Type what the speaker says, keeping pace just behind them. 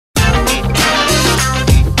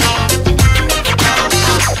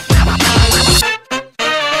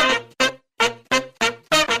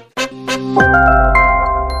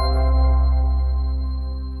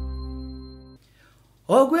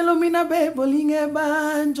linge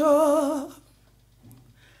banjo.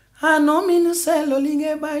 Anomin selo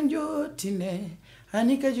linge banjo tine.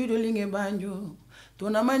 Anika judo linge banjo.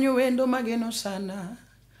 Tunamanyo wendo mageno sana.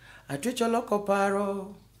 Atwecho loko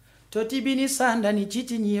paro. Totibini sanda ni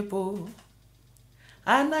chiti nyiepo.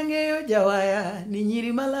 Anangeyo jawaya ni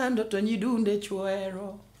nyiri malando to nyidunde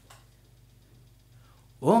chuero.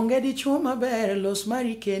 Onge di chuo maber los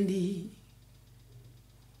mari kendi.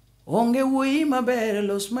 Onge wuoyi maber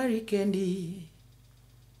los mari kendi.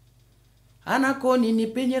 Anakoni ni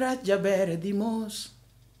pinyra jaber dimos.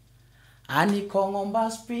 Ani kongo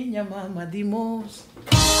mbas pinya mama dimos.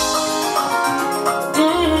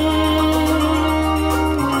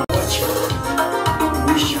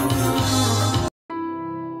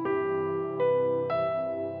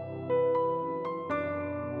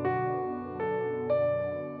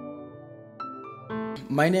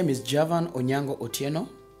 My name is Javan Onyango Otieno,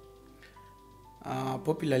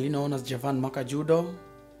 popularly known as Javan Mac Ajudo,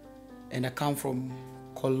 and I come from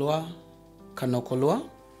Kolwa, Kanokolwa.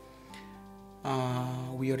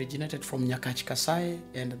 We originated from Nyakach Kasai,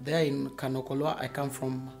 and there in Kanokolwa I come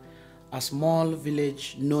from a small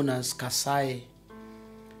village known as Kasai.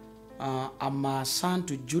 I'm a son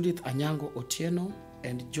to Judith Anyango Otieno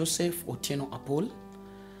and Joseph Otieno Apol.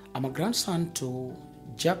 I'm a grandson to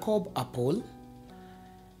Jacob Apol.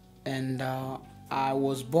 And I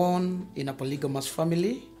was born in a polygamous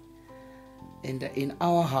family, and in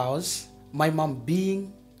our house, my mom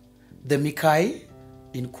being the Mikai,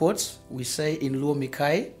 in quotes, we say in Luo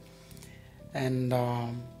Mikai, and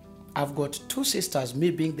I've got two sisters,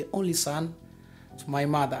 me being the only son to my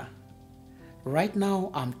mother. Right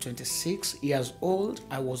now, I'm 26 years old.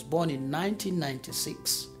 I was born in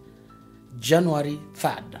 1996, January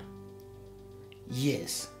 3rd.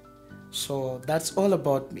 Yes. So that's all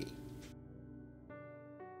about me.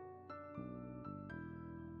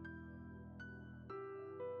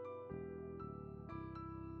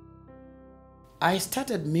 I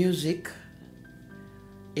started music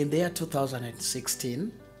in the year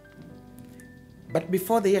 2016, but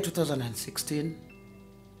before the year 2016,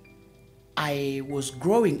 I was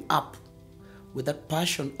growing up with that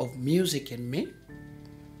passion of music in me.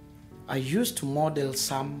 I used to make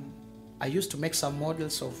some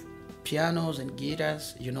models of pianos and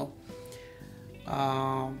guitars, you know,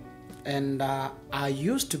 and I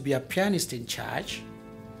used to be a pianist in church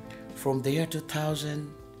from the year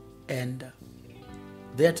 2000 and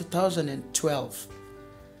the year 2012,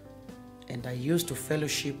 and I used to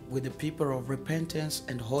fellowship with the people of Repentance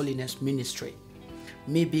and Holiness Ministry,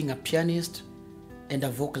 me being a pianist and a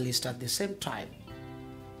vocalist at the same time.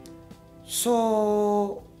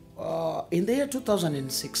 So in the year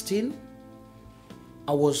 2016,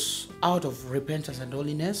 I was out of Repentance and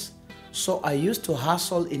Holiness, so I used to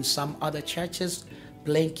hustle in some other churches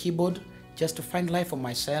playing keyboard just to find life for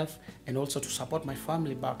myself and also to support my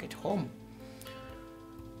family back at home.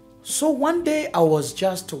 So one day I was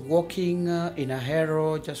just walking in a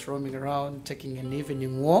hero, just roaming around, taking an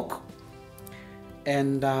evening walk,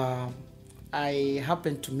 and I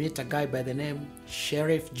happened to meet a guy by the name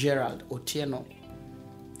Sheriff Gerald Otieno,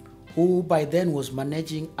 who by then was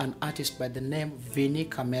managing an artist by the name Vinny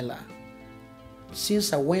Camela.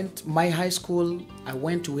 Since I went my high school, I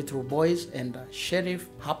went to Withrow Boys, and Sheriff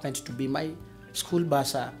happened to be my school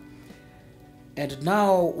bursar. And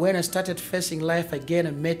now when I started facing life again,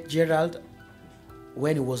 I met Gerald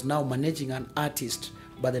when he was now managing an artist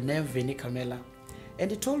by the name Vinny Camela.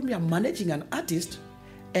 And he told me, I'm managing an artist,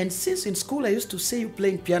 and since in school I used to see you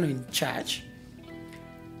playing piano in church,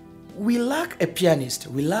 we lack a pianist,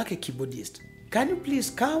 we lack a keyboardist. Can you please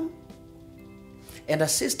come and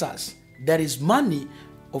assist us? There is money.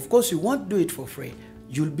 Of course, you won't do it for free.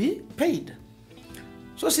 You'll be paid.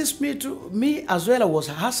 So since me as well, I was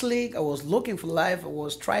hustling, I was looking for life, I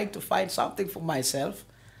was trying to find something for myself,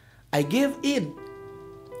 I gave in,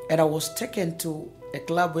 and I was taken to a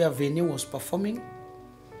club where Vinny was performing.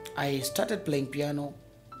 I started playing piano,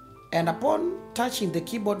 and upon touching the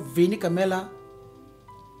keyboard, Vinny Camela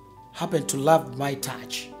happened to love my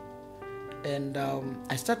touch, and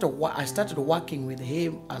I started working with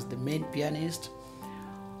him as the main pianist.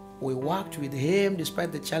 We worked with him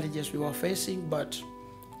despite the challenges we were facing, but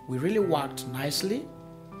we really worked nicely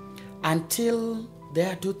until the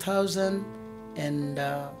year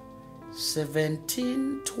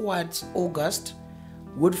 2017 towards August.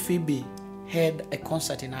 Wood Phoebe had a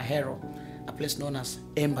concert in Ahero, a place known as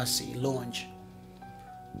Embassy Lounge.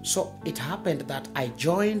 So it happened that I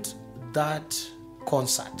joined that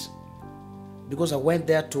concert because I went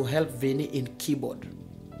there to help Vinny in keyboard,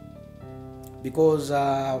 because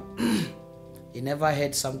he never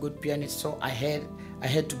had some good pianists, so I had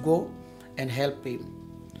to go and help him.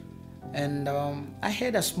 And I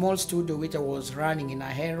had a small studio which I was running in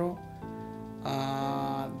Ahero.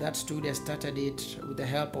 That studio, I started it with the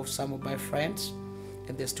help of some of my friends,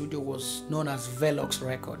 and the studio was known as Velox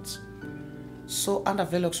Records. So under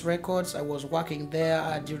Velox Records, I was working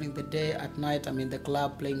there during the day. At night, I'm in the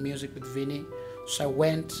club playing music with Vinny. So I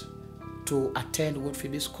went to attend Wood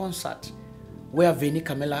Phoebe's concert, where Vinny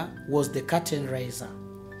Camela was the curtain raiser.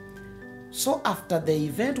 So after the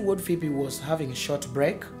event, Wood Phoebe was having a short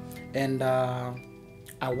break, and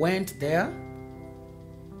I went there,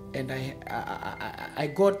 and I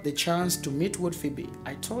got the chance to meet Wood Phoebe.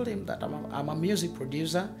 I told him that I'm a music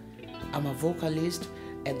producer, I'm a vocalist,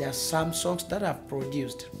 and there are some songs that I've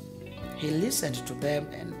produced. He listened to them,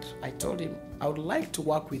 and I told him I would like to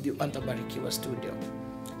work with you under Barikiwa Studio.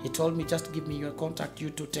 He told me, just give me your contact, you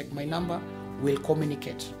to take my number, we'll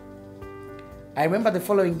communicate. I remember the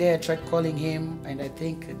following day I tried calling him, and I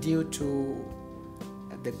think due to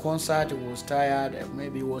the concert, he was tired,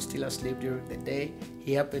 maybe he was still asleep during the day.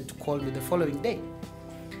 He happened to call me the following day,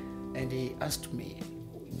 and he asked me,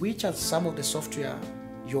 which are some of the software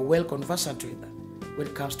you're well conversant with when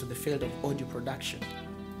it comes to the field of audio production?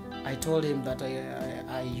 I told him that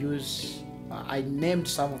I named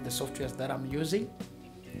some of the softwares that I'm using,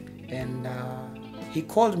 and he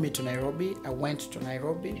called me to Nairobi. I went to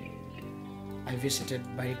Nairobi. I visited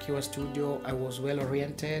Barikiwa Studio. I was well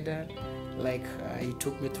oriented. He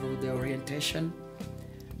took me through the orientation,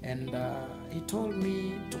 and he told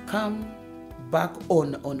me to come back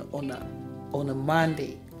on a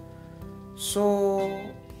Monday. So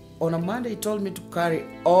on a Monday, he told me to carry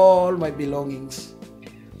all my belongings.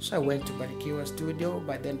 So I went to Barikiwa Studio.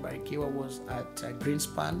 By then, Barikiwa was at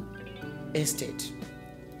Greenspan Estate.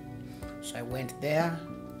 So I went there.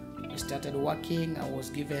 I started working. I was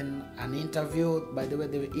given an interview. By the way,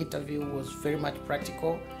 the interview was very much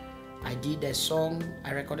practical. I did a song.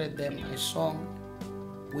 I recorded them a song,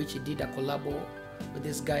 which he did a collabo with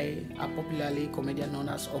this guy, a popularly comedian known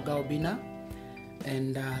as Oga Obina,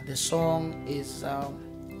 and the song is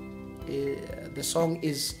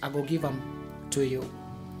I Go Give 'Em to You.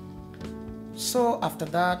 So after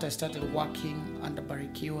that, I started working under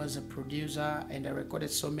Barikiwa as a producer, and I recorded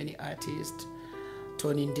so many artists: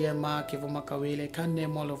 Tony Ndiema, Javan Mac Ajudo, I can't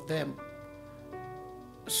name all of them.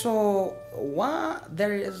 So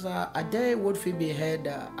there is a day Wood Phoebe had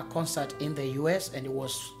a concert in the US, and he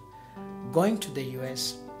was going to the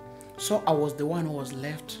US. So I was the one who was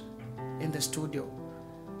left in the studio.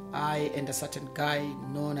 I and a certain guy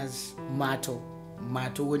known as Mato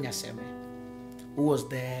Unyaseme, who was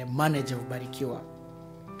the manager of Barikiwa.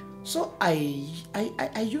 So I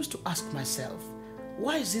used to ask myself,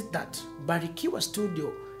 why is it that Barikiwa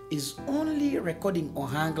Studio is only recording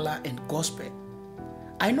Ohangla and gospel?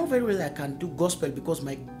 I know very well I can do gospel because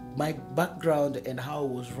my background and how I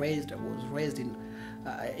was raised in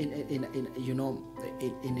a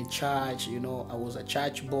church. I was a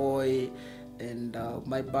church boy, and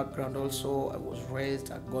my background also, I was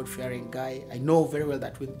raised a God-fearing guy. I know very well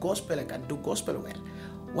that with gospel I can do gospel well.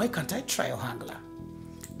 Why can't I try Ohangla?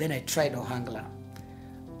 Then I tried Ohangla.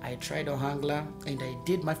 And I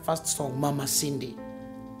did my first song, Mama Cindy.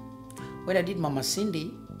 When I did Mama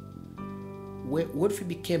Cindy, Wood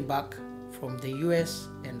Phoebe came back from the US,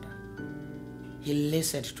 and he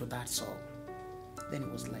listened to that song. Then he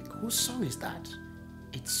was like, whose song is that?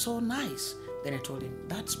 It's so nice. Then I told him,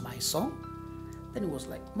 that's my song. Then he was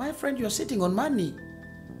like, my friend, you're sitting on money.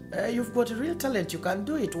 You've got real talent. You can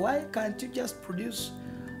do it. Why can't you just produce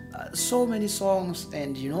so many songs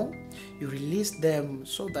and, you release them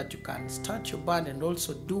so that you can start your band and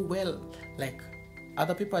also do well like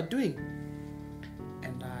other people are doing?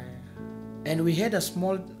 And we had a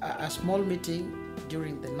small meeting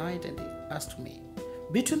during the night, and he asked me,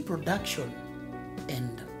 between production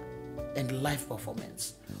and live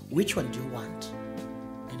performance, which one do you want?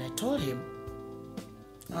 And I told him,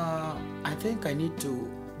 I think I need to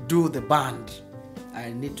do the band.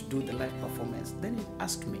 I need to do the live performance. Then he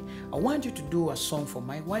asked me, I want you to do a song for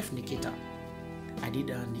my wife, Nikita. I did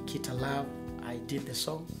a Nikita Love. I did the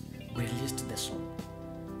song. We released the song.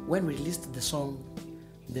 When we released the song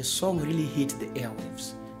really hit the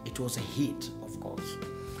airwaves. It was a hit, of course.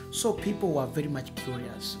 So people were very much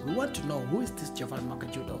curious. We want to know, who is this Javan Mac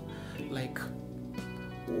Ajudo? Like,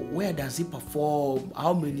 where does he perform?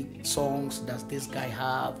 How many songs does this guy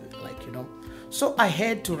have? So I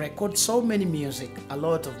had to record so many music, a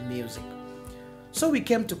lot of music. So we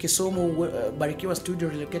came to Kisumu. Barikiwa Studio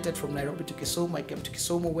relocated from Nairobi to Kisumu. I came to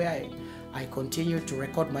Kisumu, where I continued to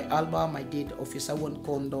record my album. I did Officer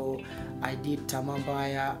Kondo, I did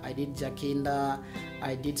Tamambaya, I did Jakinda,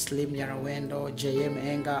 I did Slim Wendo, JM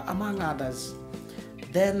Enga, among others.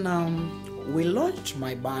 Then we launched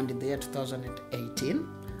my band in the year 2018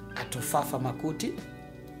 at Tufafa Makuti.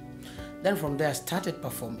 Then from there I started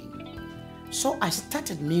performing. So I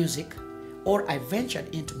started music, or I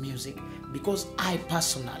ventured into music, because I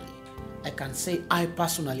can say I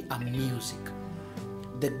personally am music.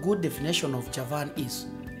 The good definition of Javan is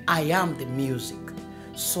I am the music.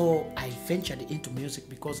 So I ventured into music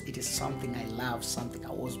because it is something I love, something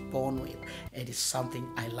I was born with. It is something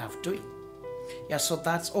I love doing. Yeah, so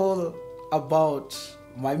that's all about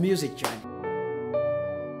my music journey.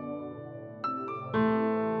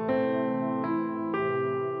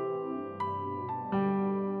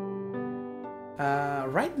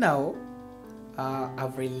 Right now,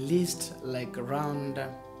 I've released like around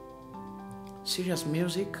serious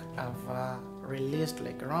music. I've released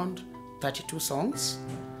like around 32 songs,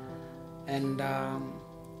 and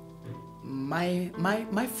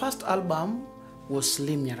my first album was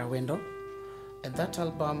Slim Wendo, and that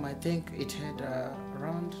album, I think it had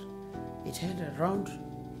around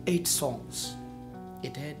 8 songs.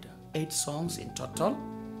 It had 8 songs in total,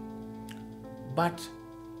 but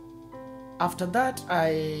after that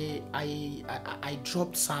I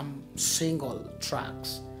dropped some single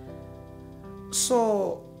tracks.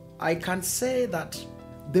 So I can say that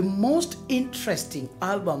the most interesting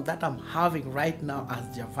album that I'm having right now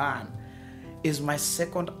as Javan is my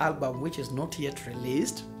second album, which is not yet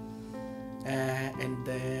released, and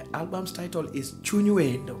the album's title is Chuny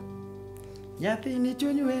Wendo. Nyathini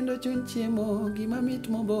Chuny Wendo chunchimo gimamit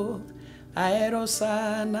mobo aero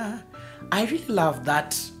sana. I really love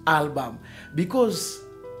that album because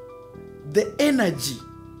the energy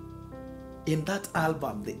in that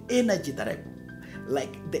album, the energy that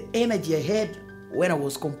the energy I had when I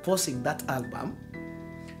was composing that album,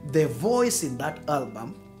 the voice in that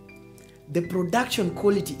album, the production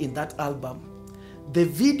quality in that album, the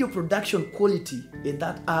video production quality in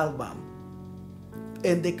that album,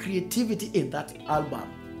 and the creativity in that album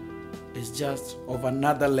is just of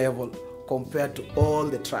another level compared to all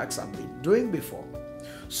the tracks I've been doing before.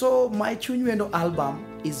 So my Chuny Wendo album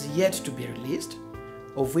is yet to be released,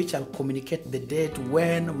 of which I'll communicate the date.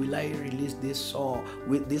 When will I release this song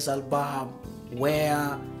with this album,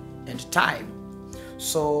 where and time.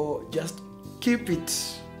 So just keep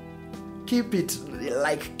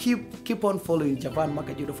on following Javan Mac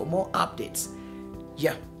Ajudo for more updates.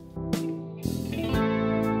 Yeah.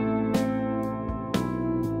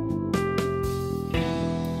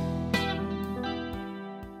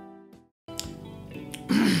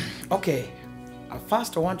 Okay,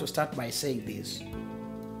 first I want to start by saying this.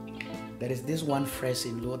 There is this one phrase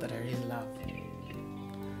in law that I really love.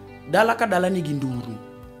 Dala ka dala ni ginduru.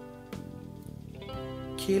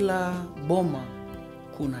 Kila boma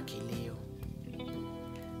kuna kilio.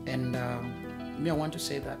 And me, I want to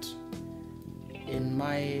say that in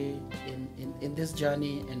this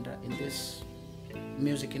journey and in this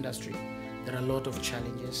music industry, there are a lot of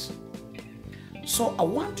challenges. So I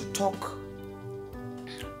want to talk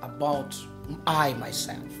about I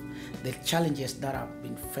myself, the challenges that I've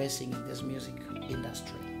been facing in this music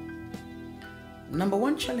industry. Number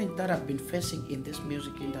one challenge that I've been facing in this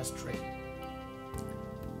music industry,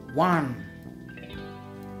 one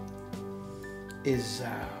is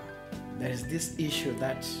there is this issue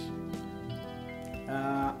that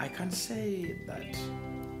I can say that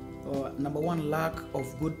number one, lack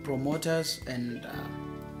of good promoters and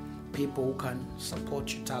people who can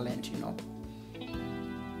support your talent, you know.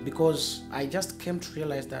 Because I just came to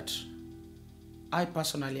realize that I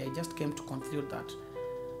just came to conclude that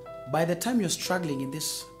by the time you're struggling in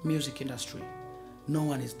this music industry, no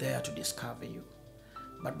one is there to discover you.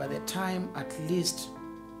 But by the time at least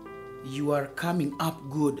you are coming up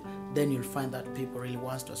good, then you'll find that people really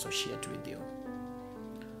want to associate with you.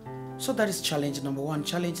 So that is challenge number one.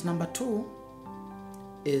 Challenge number two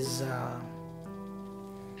is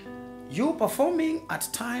you performing at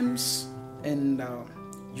times and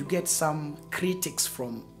you get some critics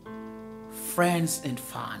from friends and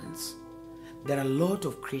fans. There are a lot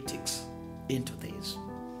of critics into this.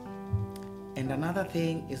 And another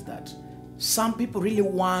thing is that some people really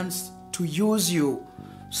want to use you.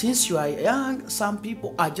 Since you are young, some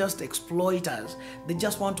people are just exploiters. They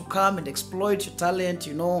just want to come and exploit your talent,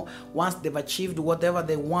 you know. Once they've achieved whatever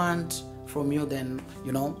they want from you, then,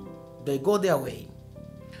 you know, they go their way.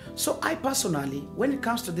 So I personally, when it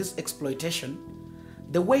comes to this exploitation,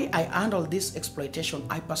 the way I handle this exploitation,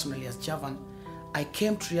 I personally as Javan, I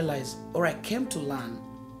came to realize, or I came to learn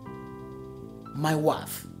my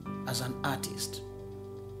worth. as an artist.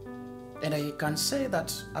 And I can say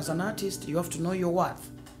that as an artist, you have to know your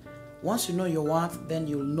worth. Once you know your worth, then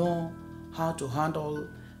you'll know how to handle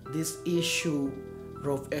this issue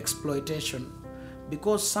of exploitation.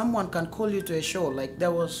 Because someone can call you to a show. Like I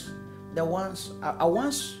once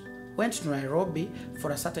went to Nairobi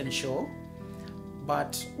for a certain show,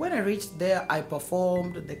 but when I reached there, I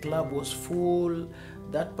performed, the club was full,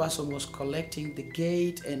 that person was collecting the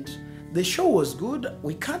gate, and the show was good,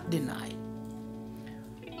 we can't deny.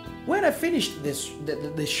 When I finished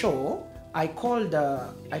the show, I called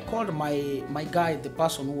my guy, the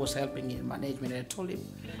person who was helping in management, and I told him,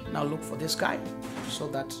 now look for this guy so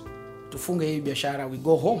that tufunge hii biashara, we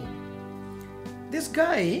go home. This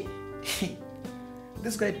guy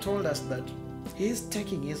told us that he's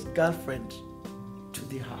taking his girlfriend to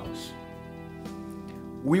the house.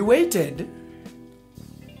 We waited.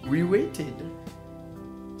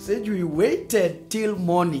 Said we waited till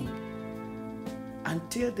morning,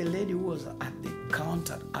 until the lady who was at the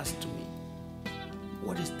counter asked me,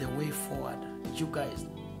 what is the way forward? You guys,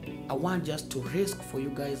 I want just to risk for you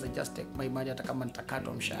guys. I just take my money, atakama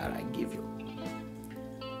nitakatwa mshahara, I give you.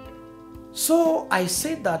 So I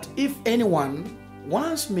said that if anyone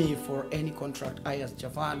wants me for any contract, I as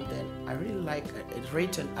Javan, then I really like a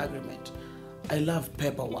written agreement. I love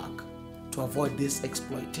paperwork to avoid this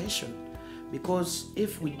exploitation. Because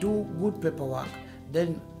if we do good paperwork,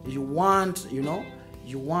 then you want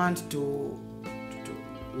to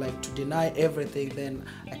deny everything, then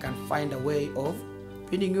I can find a way of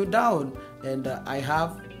pinning you down, and I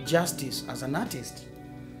have justice as an artist.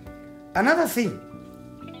 Another thing,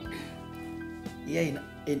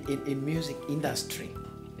 in music industry,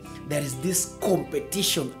 there is this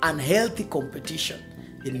competition, unhealthy competition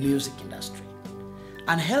in music industry.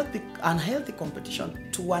 Unhealthy competition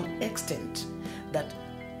to one extent that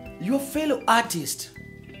your fellow artists,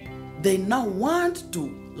 they now want to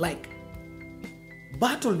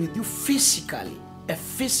battle with you physically, a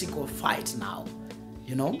physical fight now,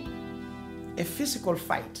 a physical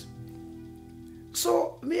fight.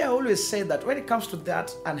 So me, I always say that when it comes to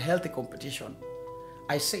that unhealthy competition,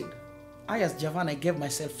 I as Javan, I gave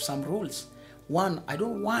myself some rules. One, I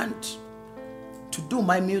don't want to do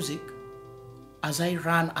my music as I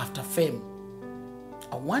run after fame.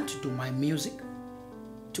 I want to do my music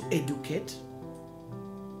to educate,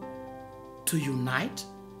 to unite,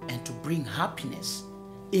 and to bring happiness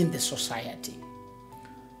in the society.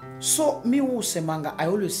 So me usemanga, I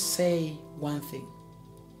always say one thing: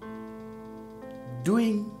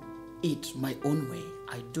 doing it my own way.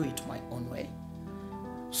 I do it my own way.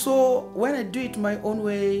 So when I do it my own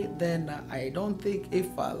way, then I don't think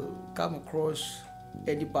if I'll come across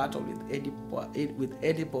any battle with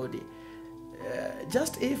anybody,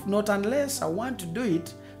 just if not unless I want to do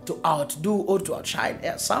it to outdo or to outshine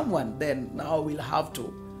someone, then now we'll have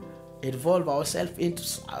to involve ourselves into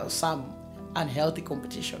some unhealthy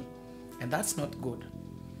competition, and that's not good.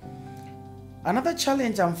 Another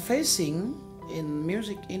challenge I'm facing in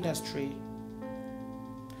music industry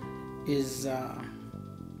is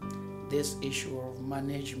this issue of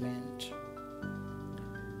management.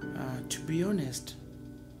 To be honest,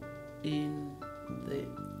 in the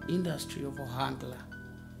industry of a handler,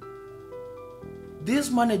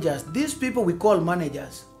 these managers, these people we call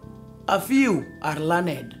managers, a few are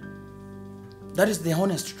learned. That is the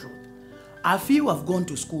honest truth. A few have gone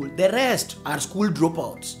to school. The rest are school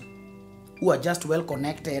dropouts who are just well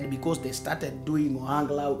connected because they started doing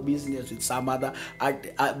Ohangla business with some other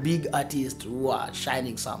big artists who are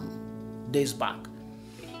shining some days back.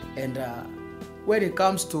 And when it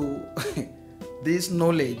comes to this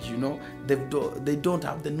knowledge, they don't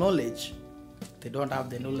have the knowledge. They don't have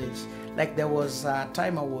the knowledge. Like there was a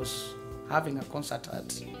time I was having a concert at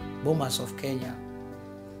Bomas of Kenya,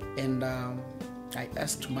 and I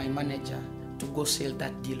asked my manager to go sell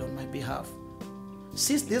that deal on my behalf.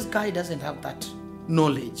 Since this guy doesn't have that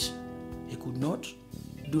knowledge, he could not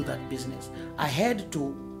do that business. I had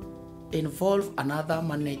to involve another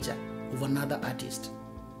manager of another artist,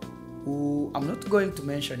 who I'm not going to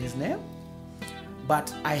mention his name,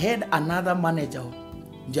 but I had another manager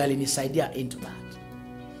Jalini Saidia into that.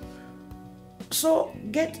 So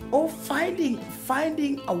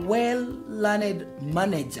finding a well-learned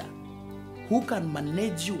manager who can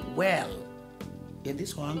manage you well in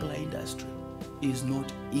this Ohangla industry is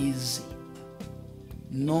not easy.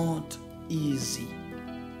 Not easy.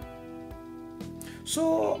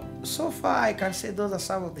 So far I can say those are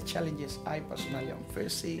some of the challenges I personally am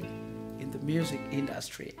facing in the music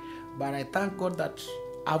industry. But I thank God that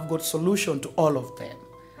I've got solution to all of them.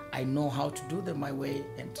 I know how to do them my way,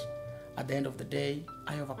 and at the end of the day,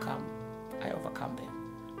 I overcome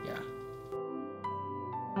them. Yeah.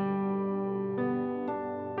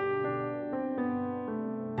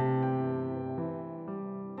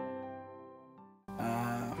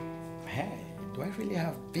 Uh, hey, do I really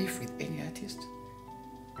have beef with any artist?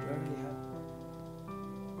 Do I really have?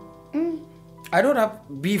 I don't have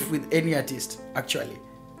beef with any artist actually,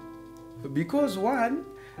 because one,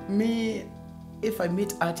 me, if I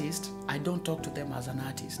meet artists, I don't talk to them as an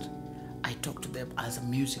artist. I talk to them as a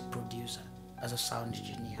music producer, as a sound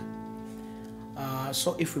engineer.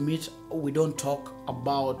 So if we meet, we don't talk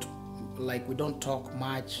about, like, we don't talk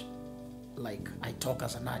much like I talk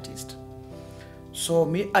as an artist. So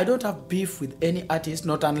me, I don't have beef with any artist,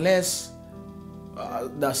 not unless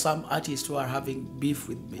there are some artists who are having beef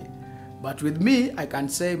with me. But with me, I can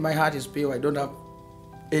say my heart is pure. I don't have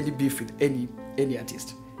any beef with any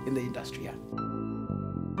artist in the industry. Yeah.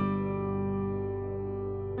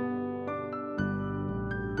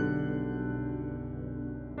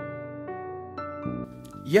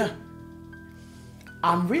 Yeah,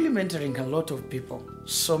 I'm really mentoring a lot of people,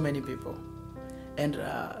 so many people, and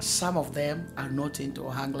some of them are not into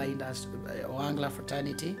Ohangla industry, Ohangla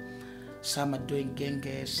fraternity. Some are doing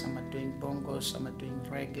genge, some are doing bongo, some are doing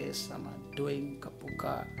reggae, some are doing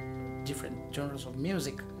kapuka, different genres of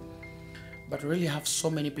music. But really have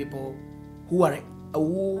so many people who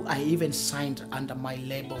I even signed under my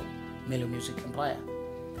label, Melo Music Empire.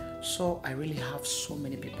 So I really have so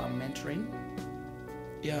many people I'm mentoring.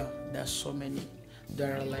 Yeah, there's so many.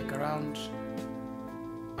 There are like around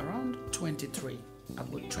 23.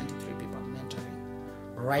 I've got 23 people I'm mentoring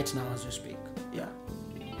right now as we speak. Yeah.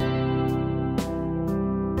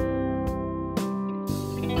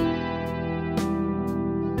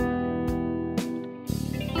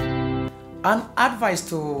 An advice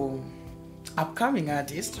to upcoming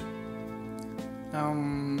artists,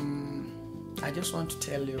 I just want to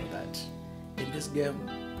tell you that in this game,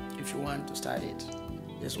 if you want to start it,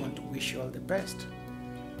 I just want to wish you all the best.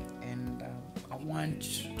 And I want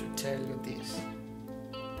to tell you this: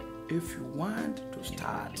 if you want to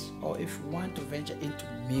start, or if you want to venture into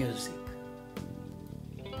music,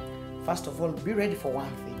 first of all, be ready for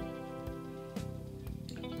one thing.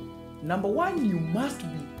 Number one, you must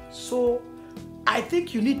be so. I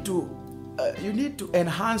think you need to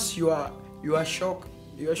enhance your shock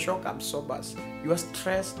absorbers, your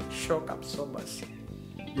stress shock absorbers.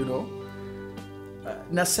 You know,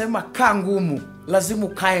 nasema kaa ngumu, lazima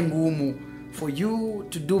ukae ngumu. For you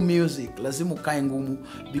to do music, lazima ukae ngumu,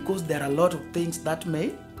 because there are a lot of things that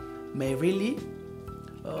may really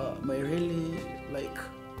like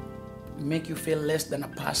make you feel less than a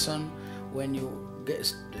person when you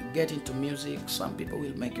get into music. Some people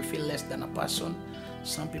will make you feel less than a person.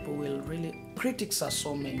 Some people will really, critics are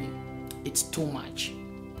so many, it's too much.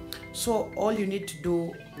 So all you need to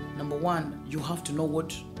do, number one, you have to know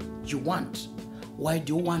what you want. Why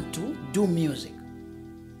do you want to do music?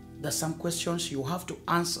 There's some questions you have to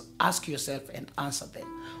ask yourself and answer them.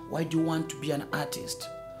 Why do you want to be an artist?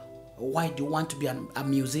 Why do you want to be a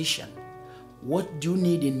musician? What do you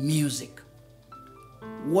need in music?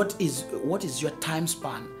 What is your time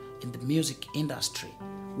span in the music industry?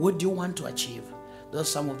 What do you want to achieve? Those are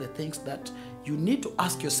some of the things that you need to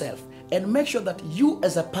ask yourself, and make sure that you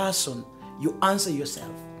as a person, you answer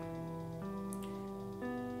yourself.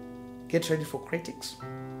 Get ready for critics.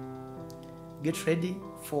 Get ready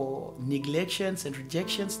for neglections and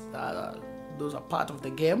rejections. Those are part of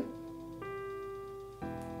the game.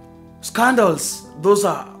 Scandals, those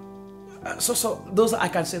are those are, I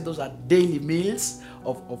can say those are daily meals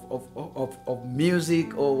of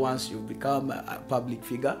music, or once you become a public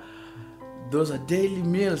figure. Those are daily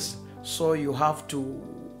meals. So you have to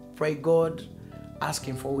pray God, ask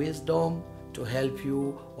Him for wisdom to help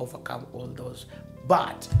you overcome all those.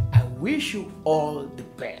 But I wish you all the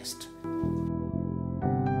best.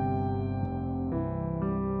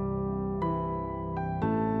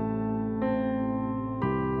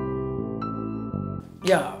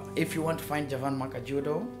 Yeah, if you want to find Javan Mac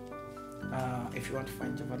Ajudo,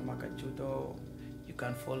 you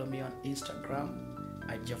can follow me on Instagram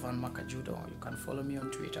at Javan Mac Ajudo. You can follow me on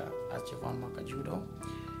Twitter as Javan Mac Ajudo.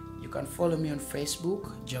 You can follow me on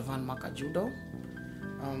Facebook, Javan Mac Ajudo.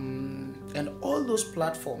 And all those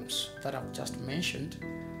platforms that I've just mentioned,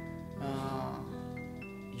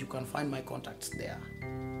 you can find my contacts there.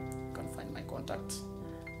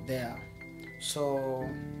 So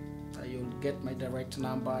you'll get my direct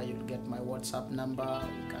number, you'll get my WhatsApp number,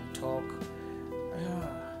 we can talk.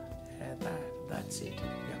 That's it.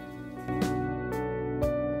 Yeah.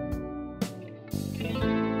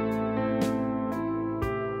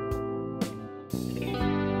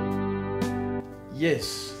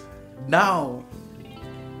 Yes. Now,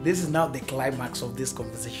 this is now the climax of this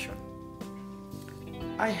conversation.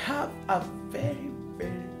 I have a very,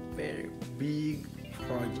 very, very big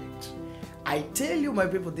project. I tell you, my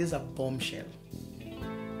people, this is a bombshell.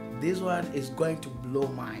 This one is going to blow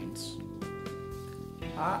minds.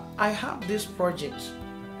 I have this project.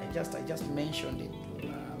 I just mentioned it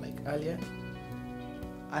like earlier.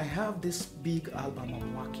 I have this big album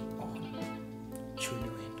I'm working on, Chuny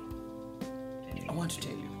Wendo. I want to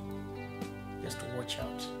tell you, just watch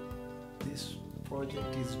out. This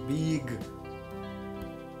project is big.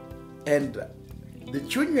 And the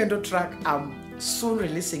Chuny Wendo track, I'm soon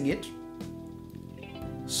releasing it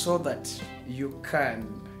so that you can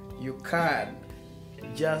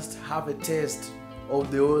just have a taste of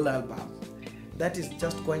the whole album. That is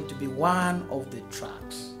just going to be one of the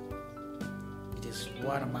tracks. It is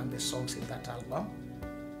one among the songs in that album.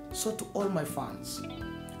 So to all my fans,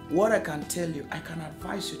 what I can tell you, I can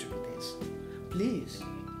advise you to do this. Please,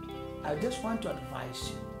 I just want to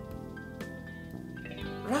advise you.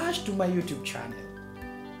 Rush to my YouTube channel.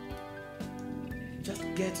 Just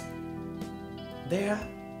get there,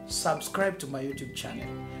 subscribe to my YouTube channel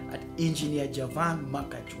at Engineer Javan Mac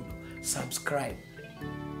Ajudo. Subscribe.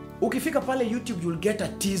 Ukifika pale YouTube, you'll get a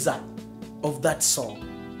teaser of that song,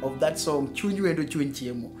 Chuny Wendo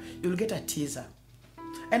Chunchiemo. You'll get a teaser.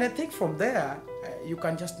 And I think from there, you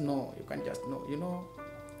can just know,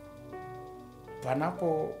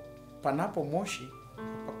 panapo moshi,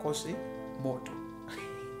 pakosi moto.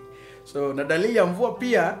 So na dalili ya mvua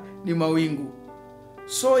pia ni mawingu.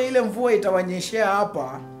 So ile mvua itawanyeshea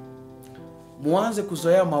hapa, muanze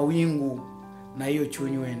kuzoea mawingu na hiyo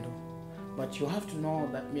Chuny Wendo. But you have to know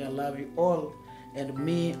that me, I love you all, and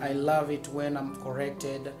me, I love it when I'm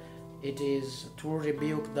corrected. It is through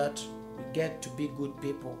rebuke that we get to be good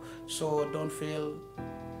people. So don't feel,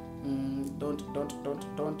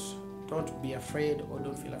 don't be afraid, or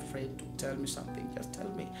don't feel afraid to tell me something. Just tell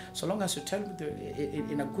me, so long as you tell me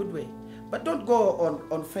in a good way. But don't go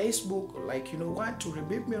on Facebook like want to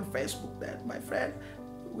rebuke me on Facebook. That, my friend,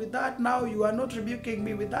 with that now you are not rebuking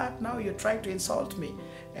me. With that now you're trying to insult me.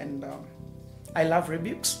 And I love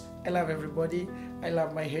rebukes. I love everybody. I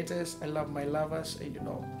love my haters. I love my lovers. And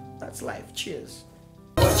that's life. Cheers.